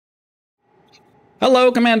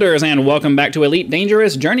Hello, Commanders, and welcome back to Elite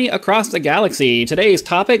Dangerous Journey Across the Galaxy. Today's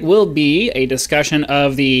topic will be a discussion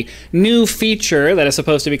of the new feature that is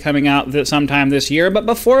supposed to be coming out sometime this year. But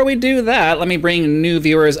before we do that, let me bring new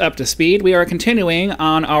viewers up to speed. We are continuing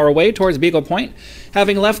on our way towards Beagle Point,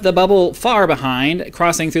 having left the bubble far behind,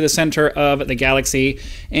 crossing through the center of the galaxy,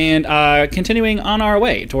 and continuing on our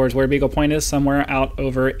way towards where Beagle Point is, somewhere out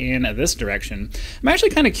over in this direction. I'm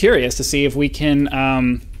actually kind of curious to see if we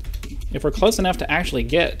can... if we're close enough to actually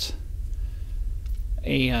get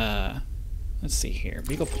a, let's see here,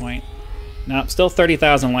 Beagle Point. No, still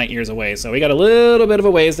 30,000 light years away, so we got a little bit of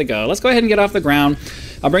a ways to go. Let's go ahead and get off the ground.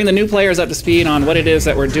 I'll bring the new players up to speed on what it is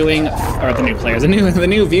that we're doing, or the new players, the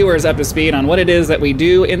new viewers up to speed on what it is that we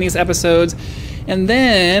do in these episodes, and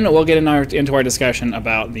then we'll get into our discussion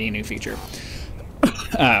about the new feature.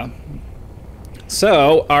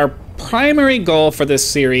 So our primary goal for this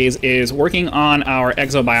series is working on our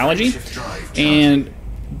exobiology, and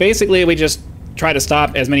basically we just try to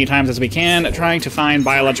stop as many times as we can, trying to find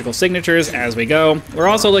biological signatures as we go. We're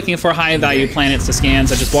also looking for high-value planets to scan,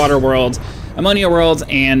 such as water worlds, ammonia worlds,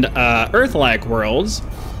 and Earth-like worlds.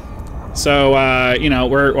 So, you know,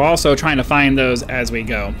 we're also trying to find those as we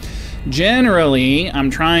go. Generally, I'm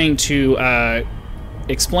trying to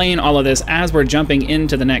explain all of this as we're jumping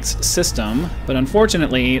into the next system, but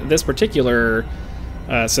unfortunately this particular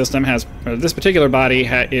system has, or this particular body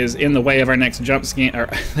is in the way of our next jump scan, or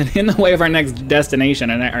in the way of our next destination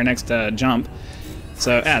and our next jump.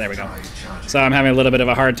 So there we go. So I'm having a little bit of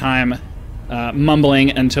a hard time mumbling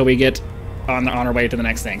until we get on our way to the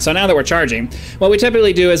next thing. So now that we're charging, what we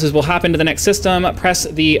typically do is we'll hop into the next system, press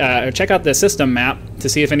the check out the system map to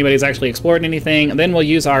see if anybody's actually explored anything. Then we'll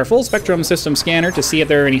use our full spectrum system scanner to see if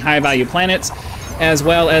there are any high value planets, as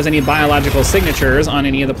well as any biological signatures on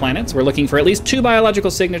any of the planets. We're looking for at least 2 biological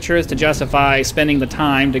signatures to justify spending the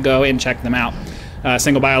time to go and check them out.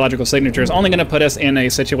 Single biological signature is only going to put us in a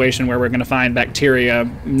situation where we're going to find bacteria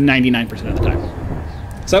 99% of the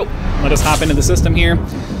time. So let us hop into the system here.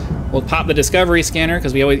 We'll pop the discovery scanner,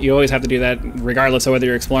 because you always have to do that regardless of whether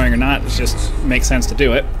you're exploring or not. It just makes sense to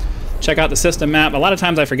do it. Check out the system map. A lot of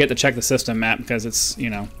times I forget to check the system map because it's, you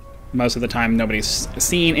know, most of the time nobody's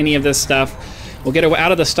seen any of this stuff. We'll get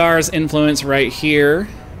out of the star's influence right here.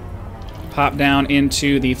 Pop down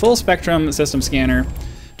into the full spectrum system scanner.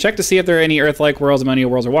 Check to see if there are any Earth-like worlds, ammonia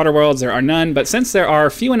worlds, or water worlds. There are none, but since there are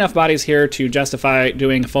few enough bodies here to justify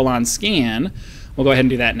doing a full-on scan, we'll go ahead and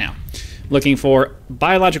do that now. Looking for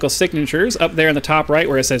biological signatures up there in the top right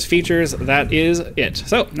where it says features. That is it.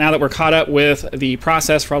 So now that we're caught up with the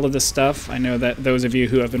process for all of this stuff, I know that those of you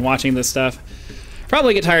who have been watching this stuff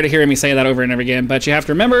probably get tired of hearing me say that over and over again, but you have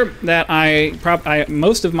to remember that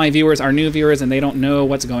most of my viewers are new viewers and they don't know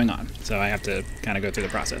what's going on. So I have to kind of go through the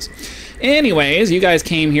process. Anyways, you guys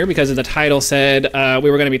came here because the title said we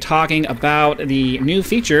were going to be talking about the new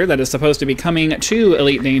feature that is supposed to be coming to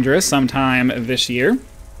Elite Dangerous sometime this year.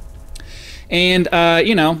 And,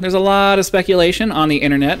 you know, there's a lot of speculation on the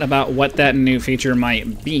internet about what that new feature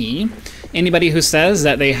might be. Anybody who says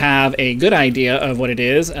that they have a good idea of what it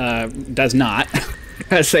is does not.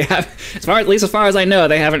 Because they have, at least as far as I know,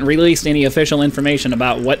 they haven't released any official information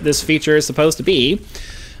about what this feature is supposed to be.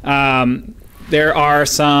 There are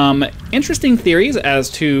some interesting theories as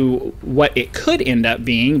to what it could end up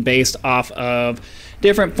being based off of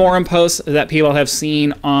different forum posts that people have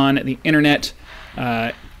seen on the internet.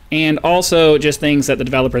 And also just things that the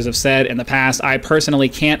developers have said in the past. I personally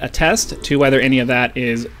can't attest to whether any of that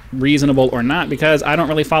is reasonable or not, because I don't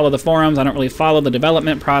really follow the forums, I don't really follow the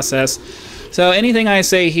development process. So anything I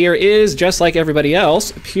say here is, just like everybody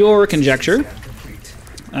else, pure conjecture.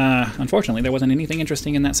 Unfortunately, there wasn't anything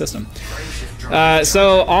interesting in that system.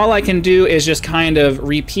 So all I can do is just kind of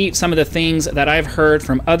repeat some of the things that I've heard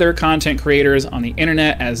from other content creators on the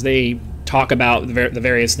internet as they talk about the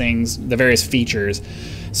various things, the various features.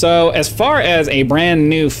 So as far as a brand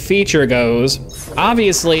new feature goes,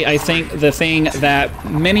 obviously I think the thing that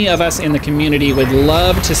many of us in the community would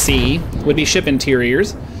love to see would be ship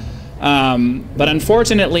interiors. But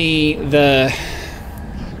unfortunately,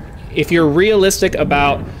 if you're realistic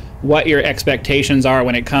about what your expectations are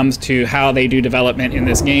when it comes to how they do development in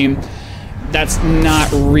this game, that's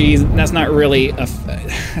not really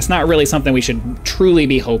something we should truly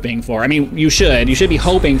be hoping for. I mean, you should be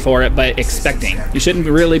hoping for it, but expecting. You shouldn't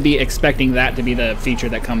really be expecting that to be the feature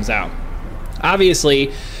that comes out.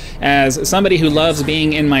 Obviously, as somebody who loves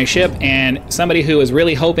being in my ship and somebody who was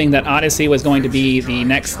really hoping that Odyssey was going to be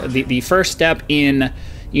the first step in,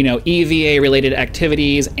 you know, EVA related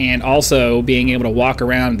activities, and also being able to walk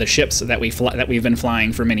around the ships that we've been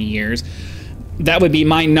flying for many years, that would be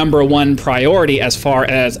my #1 priority as far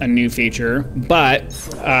as a new feature, but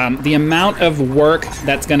the amount of work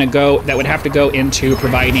that would have to go into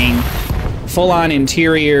providing full-on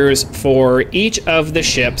interiors for each of the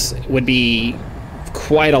ships would be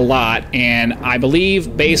quite a lot, and I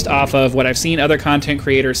believe, based off of what I've seen other content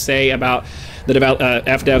creators say about the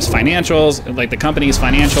FDev's financials, like the company's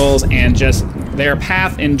financials, and just their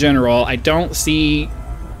path in general, I don't see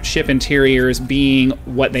ship interiors being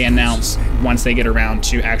what they announce once they get around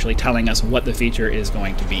to actually telling us what the feature is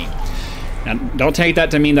going to be. Now, don't take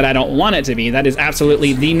that to mean that I don't want it to be. That is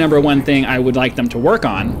absolutely the #1 thing I would like them to work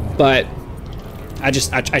on, but I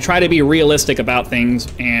try to be realistic about things,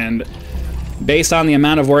 and based on the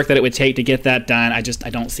amount of work that it would take to get that done, I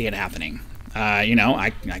don't see it happening. You know,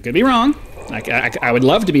 I could be wrong. I would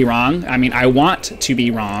love to be wrong. I mean, I want to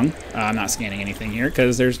be wrong. I'm not scanning anything here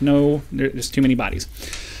because there's too many bodies.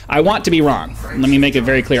 I want to be wrong. Let me make it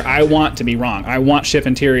very clear. I want to be wrong. I want ship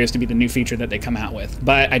interiors to be the new feature that they come out with.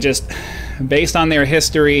 But based on their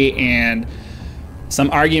history and some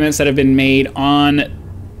arguments that have been made about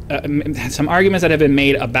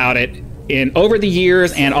it over the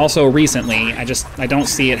years and also recently, I don't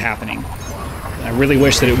see it happening. I really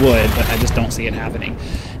wish that it would, but I just don't see it happening.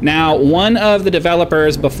 Now, one of the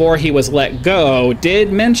developers, before he was let go,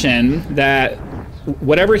 did mention that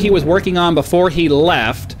whatever he was working on before he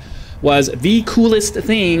left was the coolest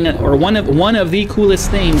thing, or one of the coolest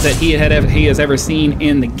things that he has ever seen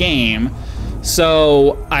in the game.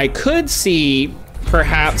 So I could see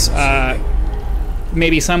perhaps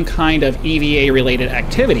maybe some kind of EVA-related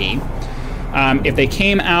activity. If they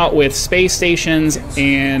came out with space stations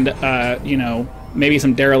and, you know, maybe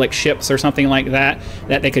some derelict ships or something like that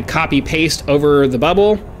they could copy-paste over the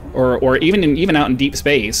bubble, or even out in deep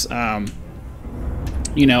space,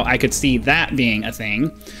 you know, I could see that being a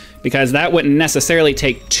thing, because that wouldn't necessarily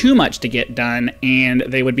take too much to get done, and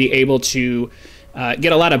they would be able to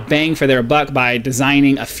get a lot of bang for their buck by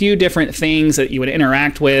designing a few different things that you would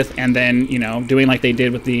interact with, and then, you know, doing like they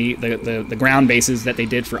did with the ground bases that they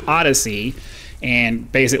did for Odyssey,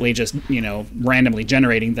 and basically just, you know, randomly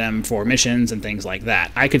generating them for missions and things like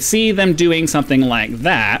that. I could see them doing something like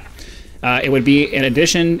that. It would be, in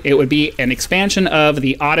addition, it would be an expansion of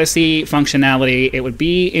the Odyssey functionality. It would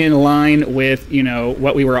be in line with, you know,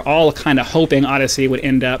 what we were all kind of hoping Odyssey would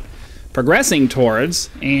end up progressing towards,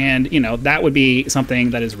 and, you know, that would be something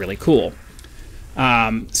that is really cool.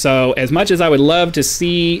 So as much as I would love to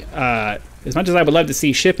see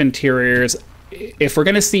ship interiors, if we're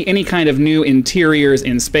going to see any kind of new interiors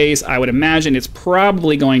in space, I would imagine it's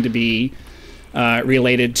probably going to be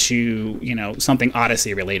related to, you know, something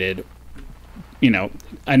Odyssey related. You know,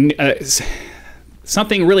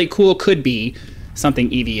 something really cool could be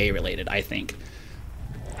something EVA related, I think.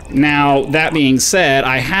 Now, that being said,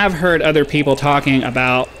 I have heard other people talking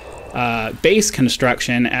about base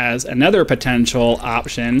construction as another potential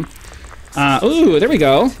option. Ooh, there we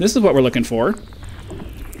go. This is what we're looking for.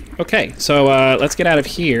 Okay, so let's get out of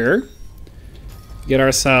here. Get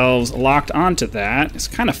ourselves locked onto that. It's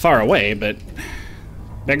kind of far away, but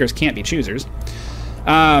beggars can't be choosers.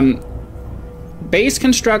 Base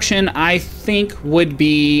construction, I think, would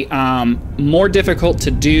be more difficult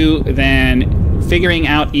to do than figuring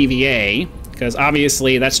out EVA, because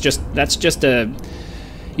obviously they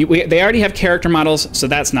already have character models, so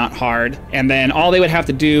that's not hard. And then all they would have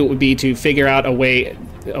to do would be to figure out a way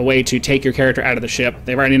to take your character out of the ship.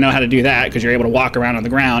 They already know how to do that because you're able to walk around on the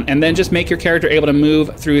ground, and then just make your character able to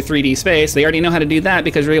move through 3D space. They already know how to do that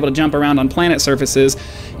because you're able to jump around on planet surfaces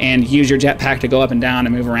and use your jetpack to go up and down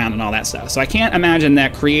and move around and all that stuff. So I can't imagine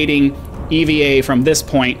that creating EVA from this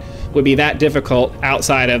point would be that difficult,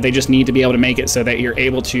 outside of they just need to be able to make it so that you're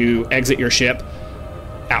able to exit your ship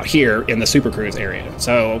out here in the Super Cruise area.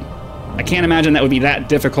 So I can't imagine that would be that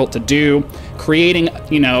difficult to do. Creating,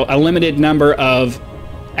 you know, a limited number of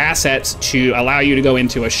assets to allow you to go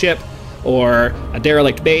into a ship or a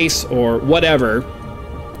derelict base or whatever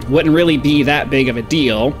wouldn't really be that big of a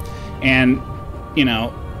deal. And, you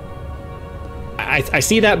know, I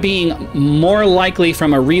see that being more likely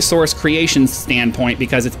from a resource creation standpoint,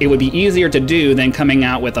 because it would be easier to do than coming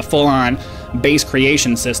out with a full-on base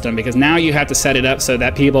creation system, because now you have to set it up so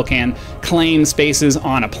that people can claim spaces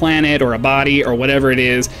on a planet or a body or whatever it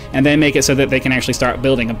is, and then make it so that they can actually start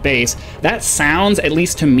building a base. That sounds, at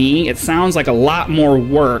least to me, it sounds like a lot more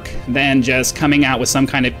work than just coming out with some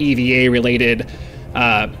kind of EVA-related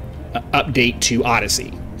update to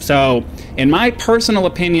Odyssey. So, in my personal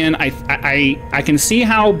opinion, I can see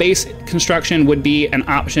how base construction would be an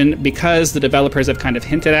option, because the developers have kind of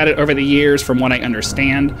hinted at it over the years, from what I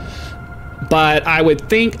understand. But I would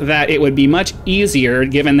think that it would be much easier,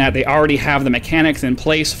 given that they already have the mechanics in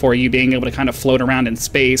place for you being able to kind of float around in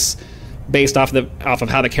space based off of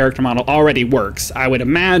how the character model already works. I would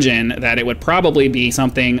imagine that it would probably be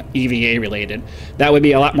something EVA related. That would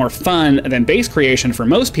be a lot more fun than base creation for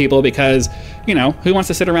most people because, you know, who wants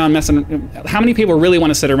to sit around messing... How many people really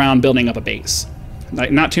want to sit around building up a base?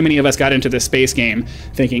 Like, not too many of us got into this space game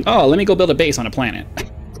thinking, oh, let me go build a base on a planet.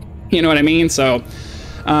 You know what I mean? So,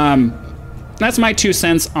 that's my 2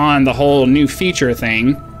 cents on the whole new feature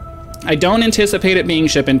thing. I don't anticipate it being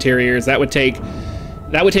ship interiors. That would take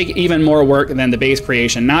even more work than the base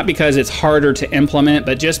creation, not because it's harder to implement,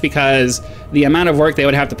 but just because the amount of work they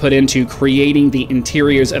would have to put into creating the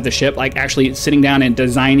interiors of the ship, like actually sitting down and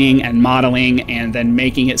designing and modeling and then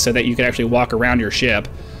making it so that you could actually walk around your ship.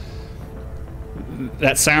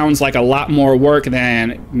 That sounds like a lot more work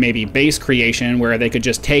than maybe base creation, where they could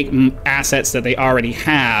just take assets that they already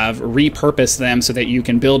have, repurpose them so that you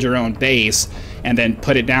can build your own base and then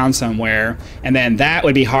put it down somewhere. And then that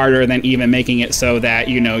would be harder than even making it so that,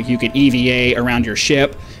 you know, you could EVA around your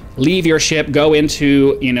ship, leave your ship, go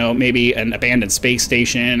into, you know, maybe an abandoned space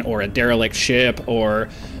station or a derelict ship or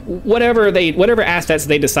whatever assets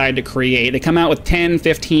they decide to create. They come out with 10,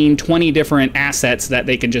 15, 20 different assets that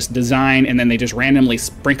they can just design, and then they just randomly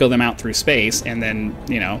sprinkle them out through space. And then,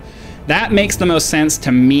 you know, that makes the most sense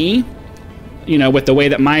to me, you know, with the way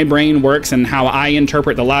that my brain works and how I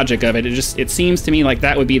interpret the logic of it. It seems to me like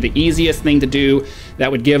that would be the easiest thing to do,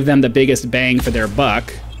 that would give them the biggest bang for their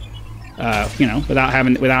buck, you know, without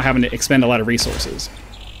having to expend a lot of resources.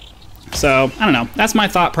 So, I don't know. That's my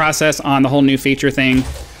thought process on the whole new feature thing.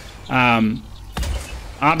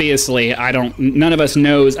 Obviously, none of us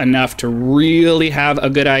knows enough to really have a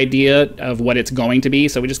good idea of what it's going to be,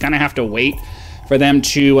 so we just kind of have to wait for them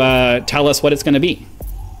to tell us what it's going to be.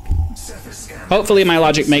 Hopefully my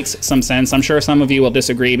logic makes some sense. I'm sure some of you will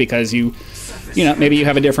disagree because you know, maybe you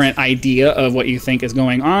have a different idea of what you think is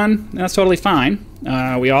going on. That's totally fine.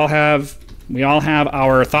 We all have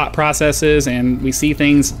our thought processes, and we see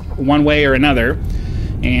things one way or another,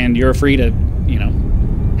 and you're free to, you know,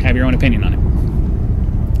 have your own opinion on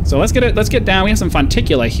it. So let's get down. We have some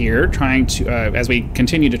Fonticula here, trying to as we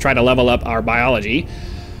continue to try to level up our biology.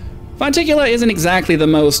 Fonticula isn't exactly the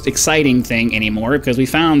most exciting thing anymore because we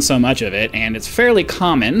found so much of it, and it's fairly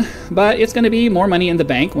common, but it's going to be more money in the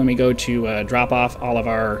bank when we go to drop off all of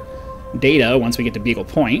our data once we get to Beagle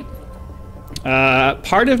Point.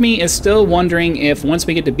 Part of me is still wondering if once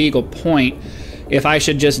we get to Beagle Point, if I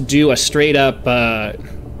should just do a straight up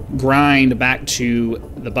grind back to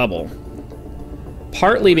the bubble.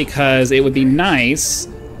 Partly because it would be nice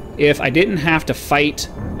if I didn't have to fight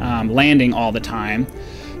landing all the time.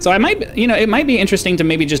 So I might, you know, it might be interesting to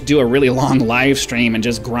maybe just do a really long live stream and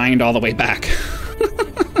just grind all the way back.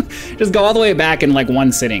 Just go all the way back in like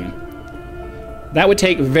one sitting. That would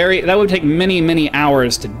take many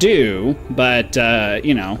hours to do, but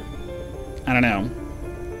you know, I don't know.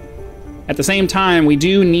 At the same time, we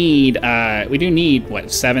do need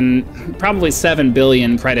what, probably 7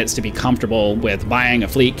 billion credits to be comfortable with buying a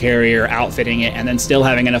fleet carrier, outfitting it, and then still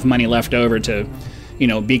having enough money left over to, you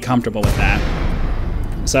know, be comfortable with that.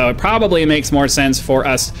 So it probably makes more sense for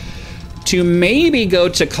us to maybe go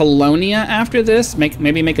to Colonia after this,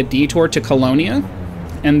 maybe make a detour to Colonia,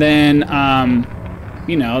 and then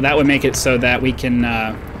you know, that would make it so that we can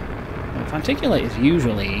Fonticula is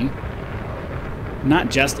usually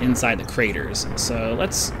not just inside the craters, so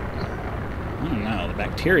let's, I don't know, the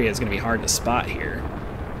bacteria is going to be hard to spot here.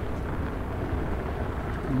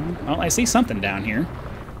 Well, I see something down here.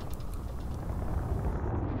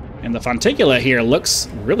 And the Fonticula here looks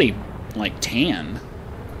really like tan.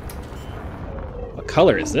 What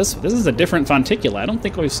color is this? This is a different Fonticula. I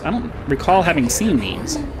don't recall having seen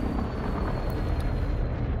these.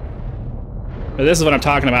 But this is what I'm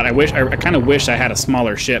talking about. I kind of wish I had a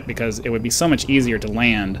smaller ship because it would be so much easier to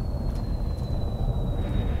land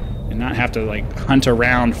and not have to like hunt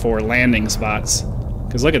around for landing spots.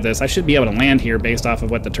 Because look at this, I should be able to land here based off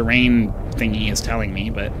of what the terrain thingy is telling me,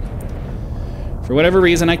 but for whatever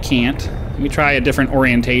reason I can't. Let me try a different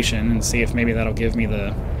orientation and see if maybe that'll give me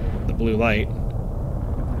the blue light.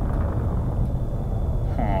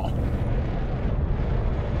 Oh.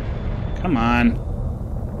 Come on.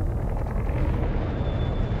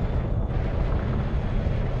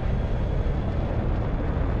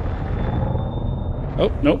 Oh,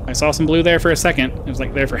 nope, I saw some blue there for a second. It was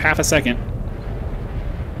like there for half a second.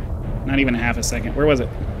 Not even a half a second. Where was it?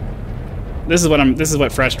 This is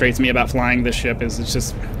what frustrates me about flying this ship, is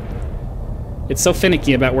it's so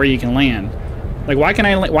finicky about where you can land. Like why can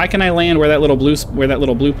I land where that little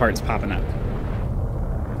blue part's popping up?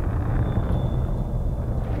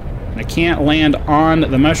 I can't land on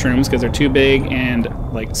the mushrooms because they're too big and,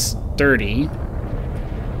 like, sturdy.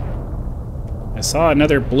 I saw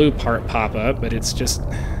another blue part pop up, but it's just...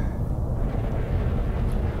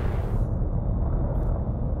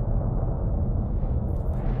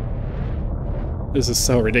 This is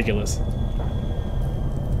so ridiculous.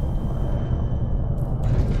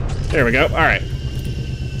 There we go. All right.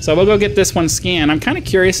 So we'll go get this one scanned. I'm kind of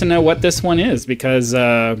curious to know what this one is because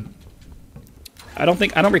I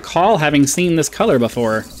don't recall having seen this color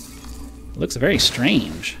before. It looks very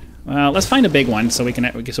strange. Well, let's find a big one so we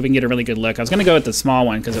can get a really good look. I was gonna go with the small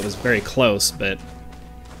one because it was very close, but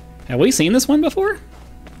have we seen this one before?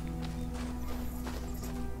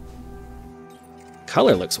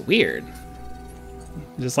 Color looks weird.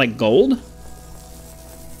 Is this like gold?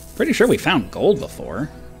 Pretty sure we found gold before.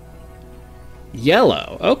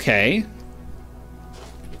 Yellow, okay.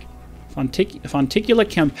 Fonticula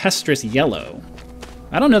campestris yellow.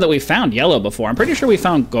 I don't know that we found yellow before. I'm pretty sure we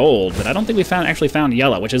found gold, but I don't think we actually found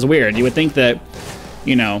yellow, which is weird. You would think that,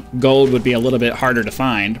 you know, gold would be a little bit harder to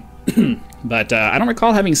find, but I don't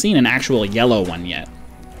recall having seen an actual yellow one yet.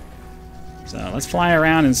 So let's fly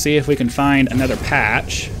around and see if we can find another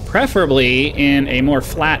patch, preferably in a more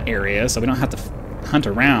flat area so we don't have to hunt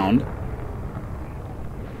around.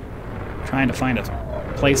 Trying to find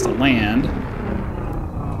a place to land.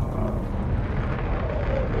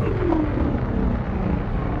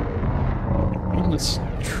 Let's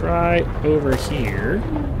try over here.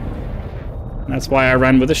 That's why I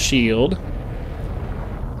run with a shield.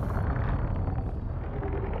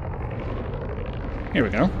 Here we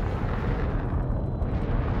go.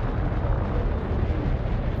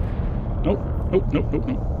 Nope, nope, nope, nope,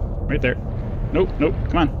 nope. Right there. Nope, nope,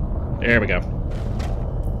 come on. There we go.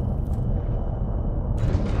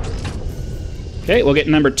 Okay, we'll get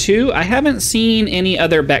number 2. I haven't seen any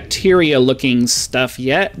other bacteria-looking stuff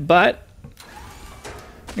yet, but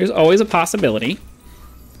there's always a possibility.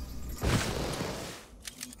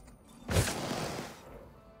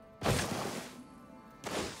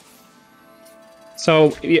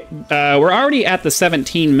 So we're already at the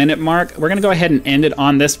 17-minute mark. We're gonna go ahead and end it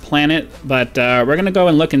on this planet, but we're gonna go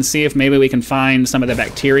and look and see if maybe we can find some of the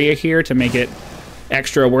bacteria here to make it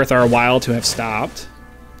extra worth our while to have stopped.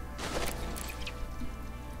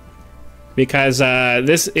 Because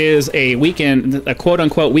this is a weekend, a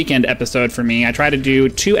quote-unquote weekend episode for me. I try to do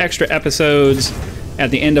 2 extra episodes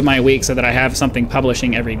at the end of my week so that I have something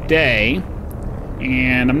publishing every day.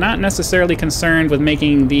 And I'm not necessarily concerned with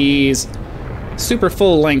making these super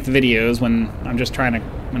full-length videos when I'm just trying to,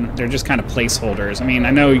 when they're just kind of placeholders. I mean,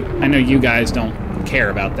 I know you guys don't care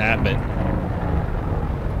about that, but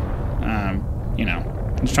you know.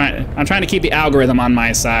 I'm trying to keep the algorithm on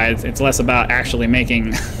my side. It's less about actually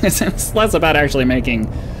making it's less about actually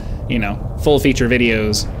making, you know, full feature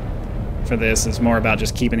videos for this. It's more about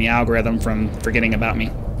just keeping the algorithm from forgetting about me.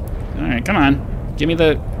 All right, come on. Give me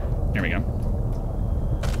the... There we go.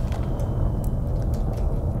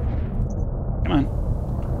 Come on.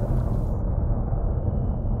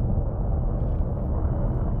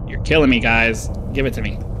 You're killing me, guys. Give it to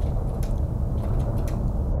me.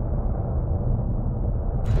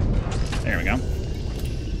 There we go.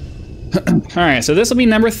 Alright, so this will be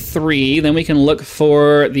number 3. Then we can look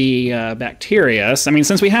for the bacteria. I mean,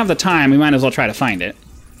 since we have the time, we might as well try to find it.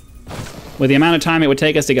 With the amount of time it would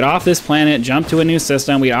take us to get off this planet, jump to a new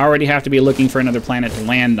system, we already have to be looking for another planet to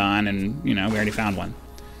land on, and, you know, we already found one.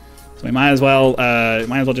 So we might as well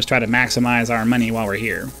just try to maximize our money while we're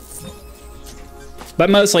here. But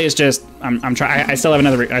mostly it's just I still have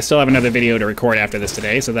another video to record after this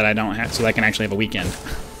today, so that I can actually have a weekend.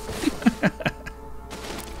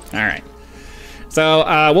 All right, so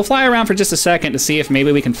we'll fly around for just a second to see if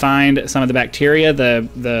maybe we can find some of the bacteria, the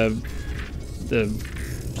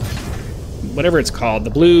whatever it's called, the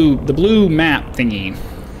blue map thingy.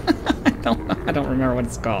 I don't remember what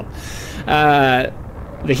it's called.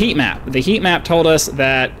 The heat map. The heat map told us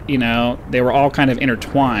that, you know, they were all kind of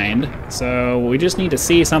intertwined. So we just need to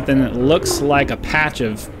see something that looks like a patch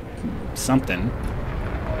of something.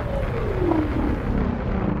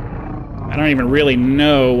 I don't even really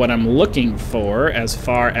know what I'm looking for as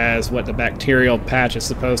far as what the bacterial patch is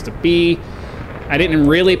supposed to be. I didn't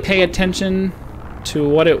really pay attention to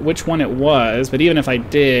which one it was, but even if I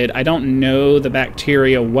did, I don't know the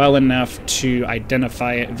bacteria well enough to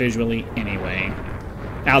identify it visually anyway.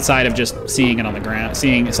 Outside of just seeing it on the ground,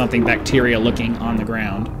 seeing something bacteria looking on the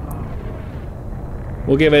ground.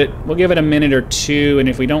 We'll give it a minute or 2, and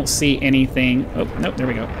if we don't see anything, oh nope, there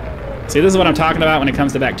we go. See, this is what I'm talking about when it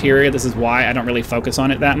comes to bacteria. This is why I don't really focus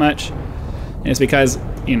on it that much. And it's because,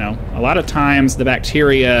 you know, a lot of times the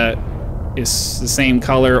bacteria is the same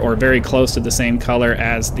color or very close to the same color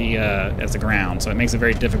as the ground, so it makes it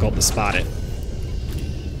very difficult to spot it.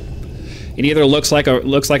 It either looks like a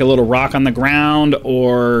little rock on the ground,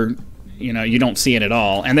 or you don't see it at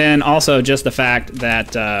all. And then also just the fact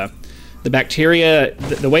that the bacteria,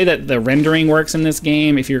 the way that the rendering works in this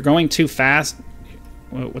game, if you're going too fast,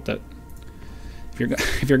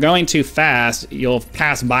 if you're going too fast, you'll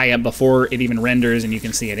pass by it before it even renders, and you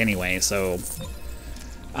can see it anyway. So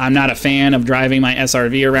I'm not a fan of driving my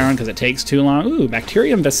SRV around because it takes too long. Ooh,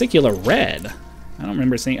 Bacterium vesicula red. I don't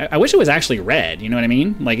remember seeing... I wish it was actually red, you know what I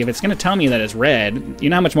mean? Like, if it's going to tell me that it's red,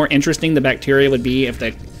 you know how much more interesting the bacteria would be if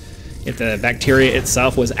the bacteria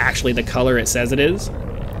itself was actually the color it says it is?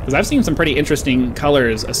 Because I've seen some pretty interesting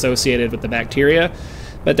colors associated with the bacteria,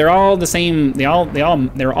 but they're all the same. They're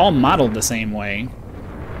all modeled the same way,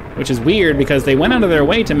 which is weird because they went out of their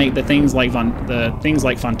way to make the things like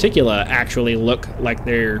Fonticula actually look like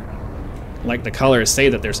they're like the colors say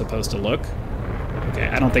that they're supposed to look. Okay,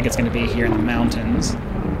 I don't think it's going to be here in the mountains.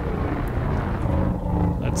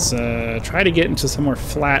 Let's try to get into some more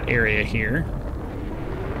flat area here.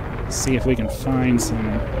 See if we can find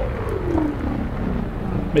some.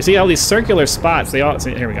 We see all these circular spots.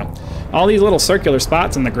 Here we go. All these little circular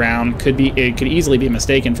spots in the ground could easily be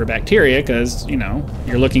mistaken for bacteria because,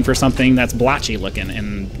 you're looking for something that's blotchy looking,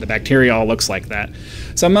 and the bacteria all looks like that.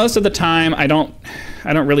 So most of the time I don't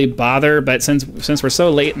really bother, but since we're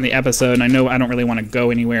so late in the episode and I know I don't really want to go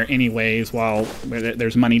anywhere anyways while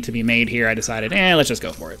there's money to be made here, I decided, let's just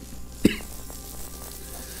go for it.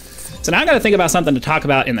 So now I got to think about something to talk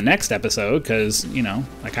about in the next episode because,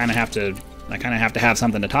 I kind of have to have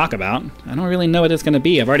something to talk about. I don't really know what it's going to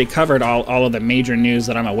be. I've already covered all of the major news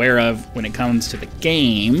that I'm aware of when it comes to the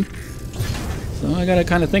game. So I got to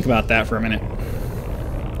kind of think about that for a minute.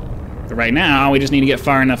 But right now, we just need to get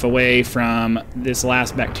far enough away from this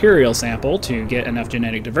last bacterial sample to get enough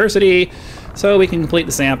genetic diversity so we can complete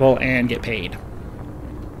the sample and get paid.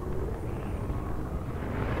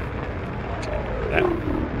 Okay,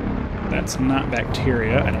 that's not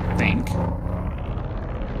bacteria, I don't think.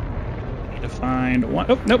 To find one.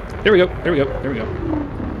 Oh, nope. There we go. There we go. There we go.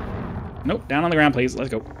 Nope. Down on the ground, please. Let's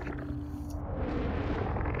go.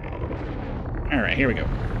 All right, here we go.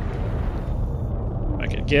 I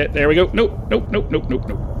could get. There we go. Nope. Nope. Nope. Nope. Nope.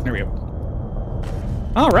 Nope. There we go.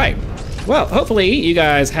 All right. Well, hopefully you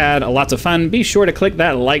guys had lots of fun. Be sure to click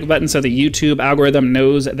that like button so the YouTube algorithm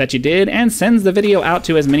knows that you did and sends the video out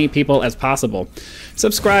to as many people as possible.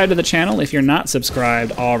 Subscribe to the channel if you're not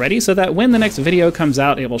subscribed already so that when the next video comes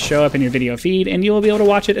out, it will show up in your video feed and you will be able to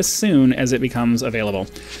watch it as soon as it becomes available.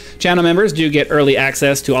 Channel members do get early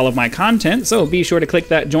access to all of my content, so be sure to click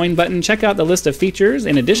that join button, check out the list of features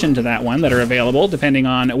in addition to that one that are available depending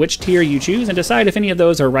on which tier you choose, and decide if any of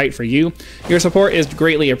those are right for you. Your support is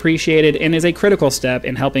greatly appreciated and is a critical step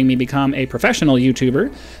in helping me become a professional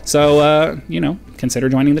YouTuber, so, consider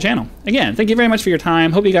joining the channel. Again, thank you very much for your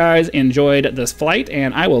time. Hope you guys enjoyed this flight,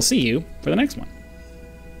 and I will see you for the next one.